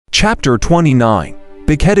Chapter 29.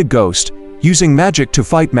 Big-headed ghost, using magic to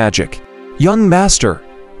fight magic. Young master,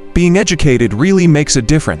 being educated really makes a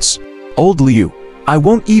difference. Old Liu, I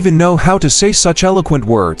won't even know how to say such eloquent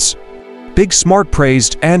words. Big Smart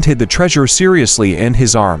praised and hid the treasure seriously in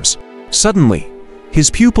his arms. Suddenly,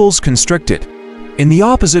 his pupils constricted. In the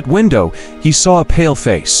opposite window, he saw a pale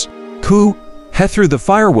face. Who? He threw the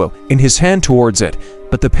firewood in his hand towards it,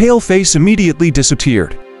 but the pale face immediately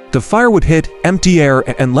disappeared. The firewood hit empty air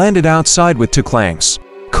and landed outside with two clangs.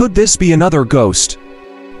 Could this be another ghost?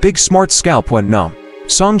 Big Smart's scalp went numb.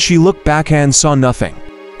 Songshi looked back and saw nothing.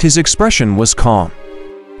 His expression was calm.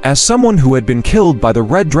 As someone who had been killed by the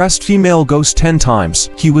red-dressed female ghost 10 times,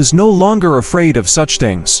 he was no longer afraid of such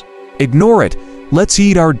things. Ignore it, let's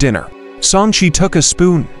eat our dinner. Songshi took a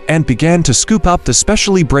spoon and began to scoop up the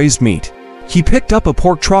specially braised meat. He picked up a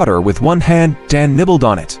pork trotter with one hand and nibbled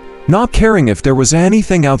on it, not caring if there was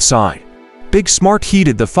anything outside. Big Smart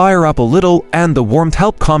heated the fire up a little and the warmth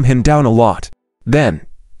helped calm him down a lot. Then,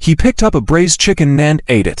 he picked up a braised chicken and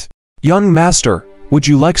ate it. Young master, would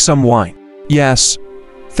you like some wine? Yes.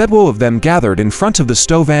 Thedwo of them gathered in front of the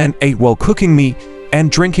stove and ate while cooking meat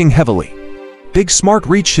and drinking heavily. Big Smart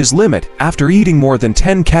reached his limit after eating more than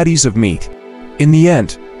 10 caddies of meat. In the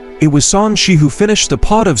end, it was Songshi who finished the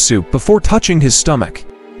pot of soup before touching his stomach.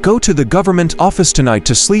 Go to the government office tonight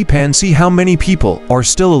to sleep and see how many people are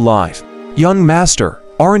still alive. Young master,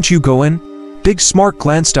 aren't you going? Big Smart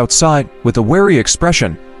glanced outside with a wary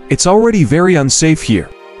expression. It's already very unsafe here.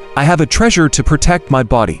 I have a treasure to protect my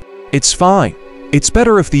body. It's fine. It's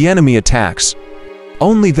better if the enemy attacks.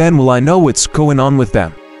 Only then will I know what's going on with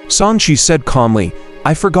them. Songshi said calmly,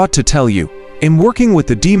 I forgot to tell you. I'm working with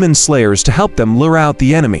the demon slayers to help them lure out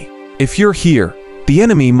the enemy. If you're here, the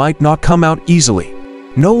enemy might not come out easily.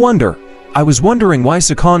 No wonder. I was wondering why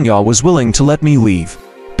Sakanya was willing to let me leave.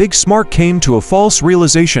 Big Smart came to a false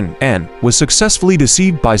realization and was successfully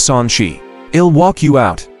deceived by Songshi. I'll walk you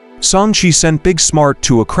out. Songshi sent Big Smart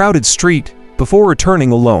to a crowded street before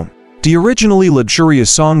returning alone. The originally luxurious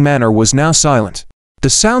Song Manor was now silent. The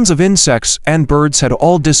sounds of insects and birds had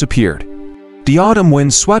all disappeared. The autumn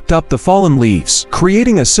wind swept up the fallen leaves,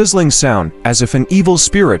 creating a sizzling sound as if an evil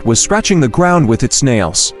spirit was scratching the ground with its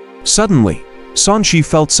nails. Suddenly, Songshi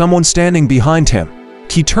felt someone standing behind him.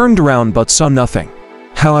 He turned around but saw nothing.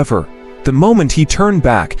 However, the moment he turned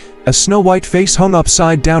back, a snow-white face hung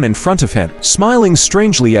upside down in front of him, smiling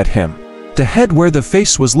strangely at him. The head where the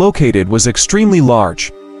face was located was extremely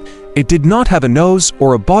large. It did not have a nose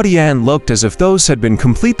or a body and looked as if those had been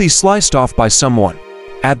completely sliced off by someone.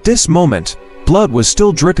 At this moment, blood was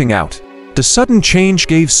still dripping out. The sudden change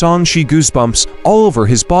gave Songshi goosebumps all over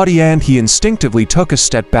his body and he instinctively took a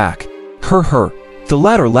step back. The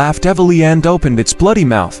latter laughed heavily and opened its bloody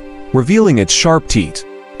mouth, revealing its sharp teeth.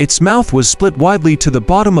 Its mouth was split widely to the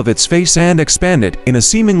bottom of its face and expanded in a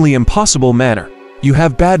seemingly impossible manner. You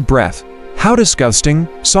have bad breath. How disgusting,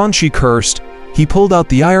 Songshi cursed. He pulled out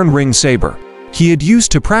the iron ring saber. He had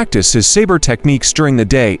used to practice his saber techniques during the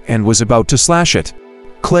day and was about to slash it.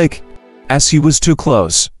 Click. As he was too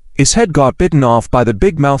close, his head got bitten off by the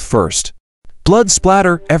big mouth first. Blood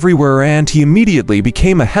splattered everywhere and he immediately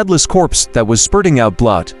became a headless corpse that was spurting out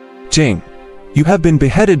blood. Jing. You have been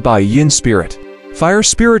beheaded by a yin spirit. Fire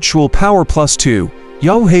spiritual power +2.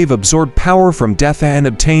 You have absorbed power from death and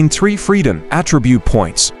obtained 3 freedom attribute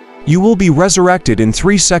points. You will be resurrected in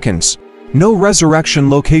 3 seconds. No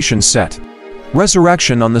resurrection location set.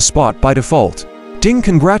 Resurrection on the spot by default. Ding,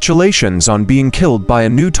 congratulations on being killed by a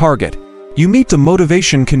new target. You meet the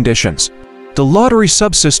motivation conditions. The lottery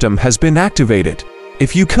subsystem has been activated.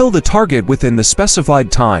 If you kill the target within the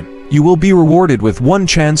specified time, you will be rewarded with 1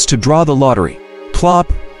 chance to draw the lottery.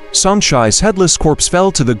 Plop. Songshi's headless corpse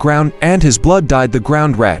fell to the ground and his blood dyed the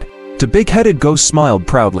ground red. The big-headed ghost smiled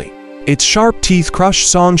proudly. Its sharp teeth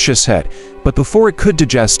crushed Songshi's head, but before it could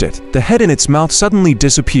digest it, the head in its mouth suddenly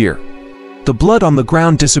disappeared. The blood on the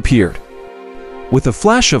ground disappeared. With a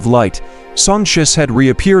flash of light, Songshi's head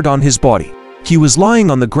reappeared on his body. He was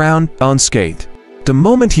lying on the ground, unscathed. The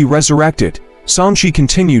moment he resurrected, Songshi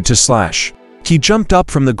continued to slash. He jumped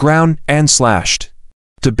up from the ground and slashed.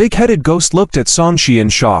 The big-headed ghost looked at Songshi in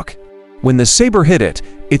shock. When the saber hit it,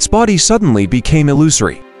 its body suddenly became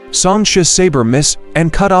illusory. Songshi's saber missed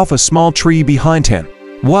and cut off a small tree behind him.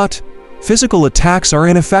 What? Physical attacks are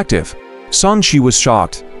ineffective. Songshi was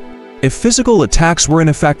shocked. If physical attacks were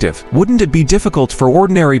ineffective, wouldn't it be difficult for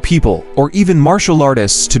ordinary people or even martial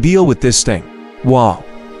artists to deal with this thing? Wow.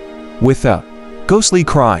 With a ghostly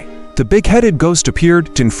cry, the big-headed ghost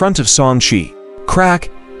appeared in front of Songshi. Crack.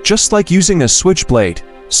 Just like using a switchblade,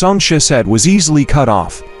 Songshi's head was easily cut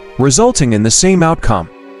off, resulting in the same outcome.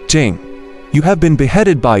 Ding. You have been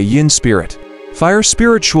beheaded by a yin spirit. Fire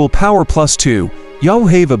spiritual power +2. You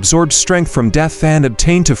have absorbed strength from death and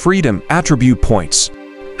obtained to freedom attribute points.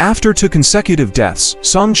 After 2 consecutive deaths,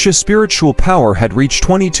 Song Shi's spiritual power had reached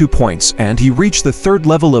 22 points and he reached the 3rd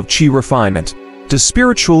level of Qi refinement. To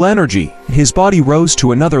spiritual energy, his body rose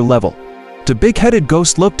to another level. The big-headed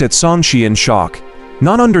ghost looked at Song Shi in shock,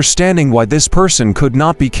 not understanding why this person could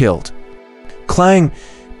not be killed. Clang!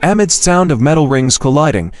 Amidst sound of metal rings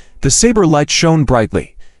colliding, the saber light shone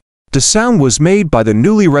brightly. The sound was made by the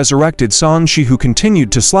newly resurrected Song Shi, who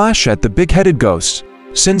continued to slash at the big-headed ghost.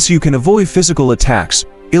 Since you can avoid physical attacks,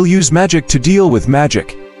 he'll use magic to deal with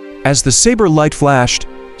magic. As the saber light flashed,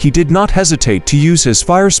 he did not hesitate to use his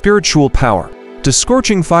fire spiritual power. The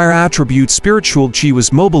scorching fire attribute spiritual Qi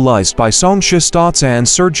was mobilized by Song Shi's thoughts and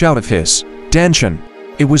surged out of his Danshan.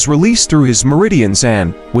 It was released through his meridians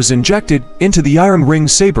and was injected into the iron ring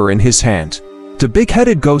saber in his hand. The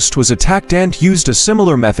big-headed ghost was attacked and used a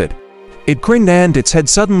similar method. It grinned and its head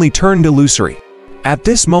suddenly turned illusory. At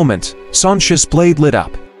this moment, Song Shi's blade lit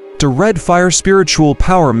up. The red fire spiritual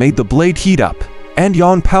power made the blade heat up, and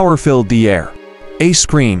yang power filled the air. A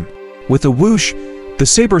scream. With a whoosh, the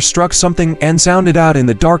saber struck something and sounded out in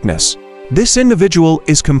the darkness. This individual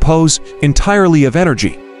is composed entirely of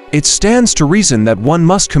energy. It stands to reason that one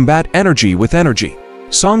must combat energy with energy.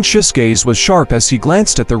 Song Shi's gaze was sharp as he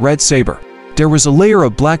glanced at the red saber. There was a layer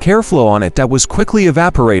of black airflow on it that was quickly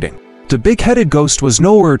evaporating. The big-headed ghost was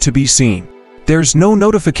nowhere to be seen. There's no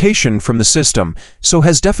notification from the system, so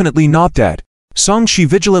has definitely not dead. Song Shi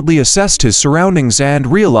vigilantly assessed his surroundings and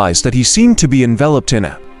realized that he seemed to be enveloped in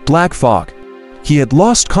a black fog. He had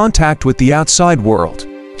lost contact with the outside world.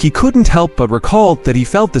 He couldn't help but recall that he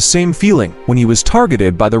felt the same feeling when he was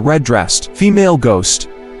targeted by the red-dressed female ghost.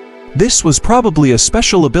 This was probably a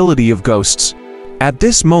special ability of ghosts. At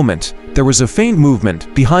this moment, there was a faint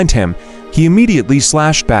movement behind him. He immediately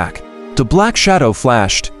slashed back. The black shadow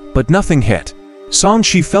flashed, but nothing hit. Song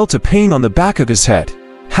Shi felt a pain on the back of his head.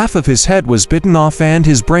 Half of his head was bitten off and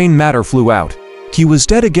his brain matter flew out. He was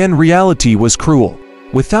dead again. Reality was cruel.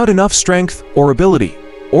 Without enough strength or ability,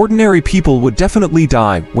 ordinary people would definitely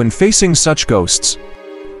die when facing such ghosts.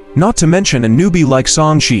 Not to mention a newbie like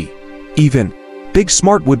Song Shi. Even Big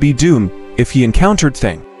Smart would be doomed if he encountered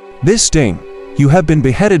Thing. This Ding, you have been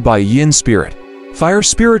beheaded by a yin spirit. Fire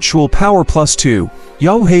spiritual power +2.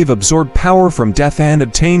 You have absorbed power from death and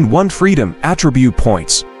obtained 1 freedom attribute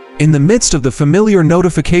points. In the midst of the familiar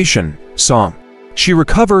notification, Song Shi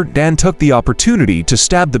recovered and took the opportunity to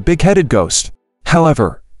stab the big-headed ghost.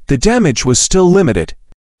 However, the damage was still limited.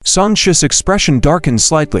 Song Shi's expression darkened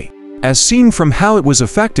slightly, as seen from how it was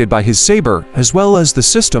affected by his saber as well as the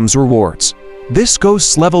system's rewards. This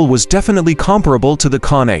ghost's level was definitely comparable to the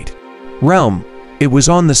Khanate realm. It was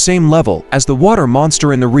on the same level as the water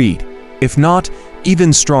monster in the reed, if not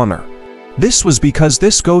even stronger. This was because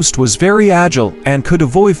this ghost was very agile and could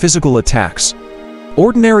avoid physical attacks.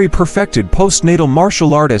 Ordinary perfected postnatal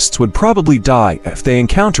martial artists would probably die if they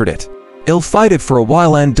encountered it. I'll fight it for a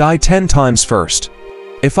while and die 10 times first.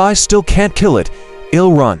 If I still can't kill it,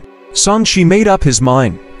 I'll run. Song Shi made up his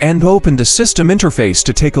mind and opened a system interface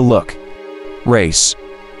to take a look. Race: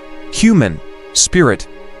 Human. Spirit: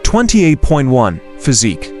 28.1.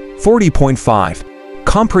 Physique: 40.5.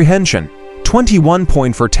 Comprehension: 21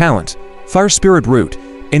 point for talent. Fire Spirit Root: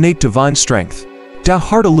 Innate Divine Strength. Da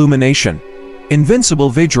Heart Illumination: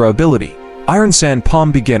 Invincible Vajra Ability. Iron Sand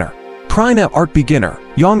Palm Beginner. Prana Art Beginner.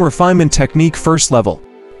 Yang Refinement Technique First Level.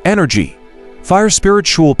 Energy: Fire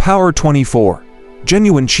Spiritual Power 24.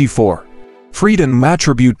 Genuine Qi 4. Freedom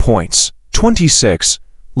Attribute Points 26.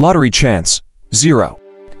 Lottery Chance 0.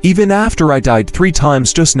 Even after I died 3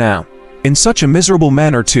 times just now, in such a miserable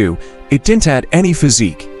manner too, it didn't add any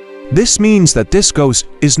physique. This means that this ghost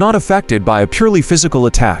is not affected by a purely physical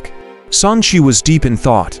attack. Song Shi was deep in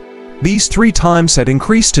thought. These 3 times had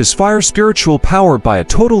increased his fire spiritual power by a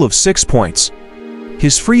total of 6 points.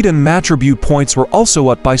 His freedom attribute points were also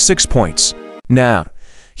up by 6 points. Now,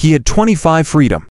 he had 25 freedom.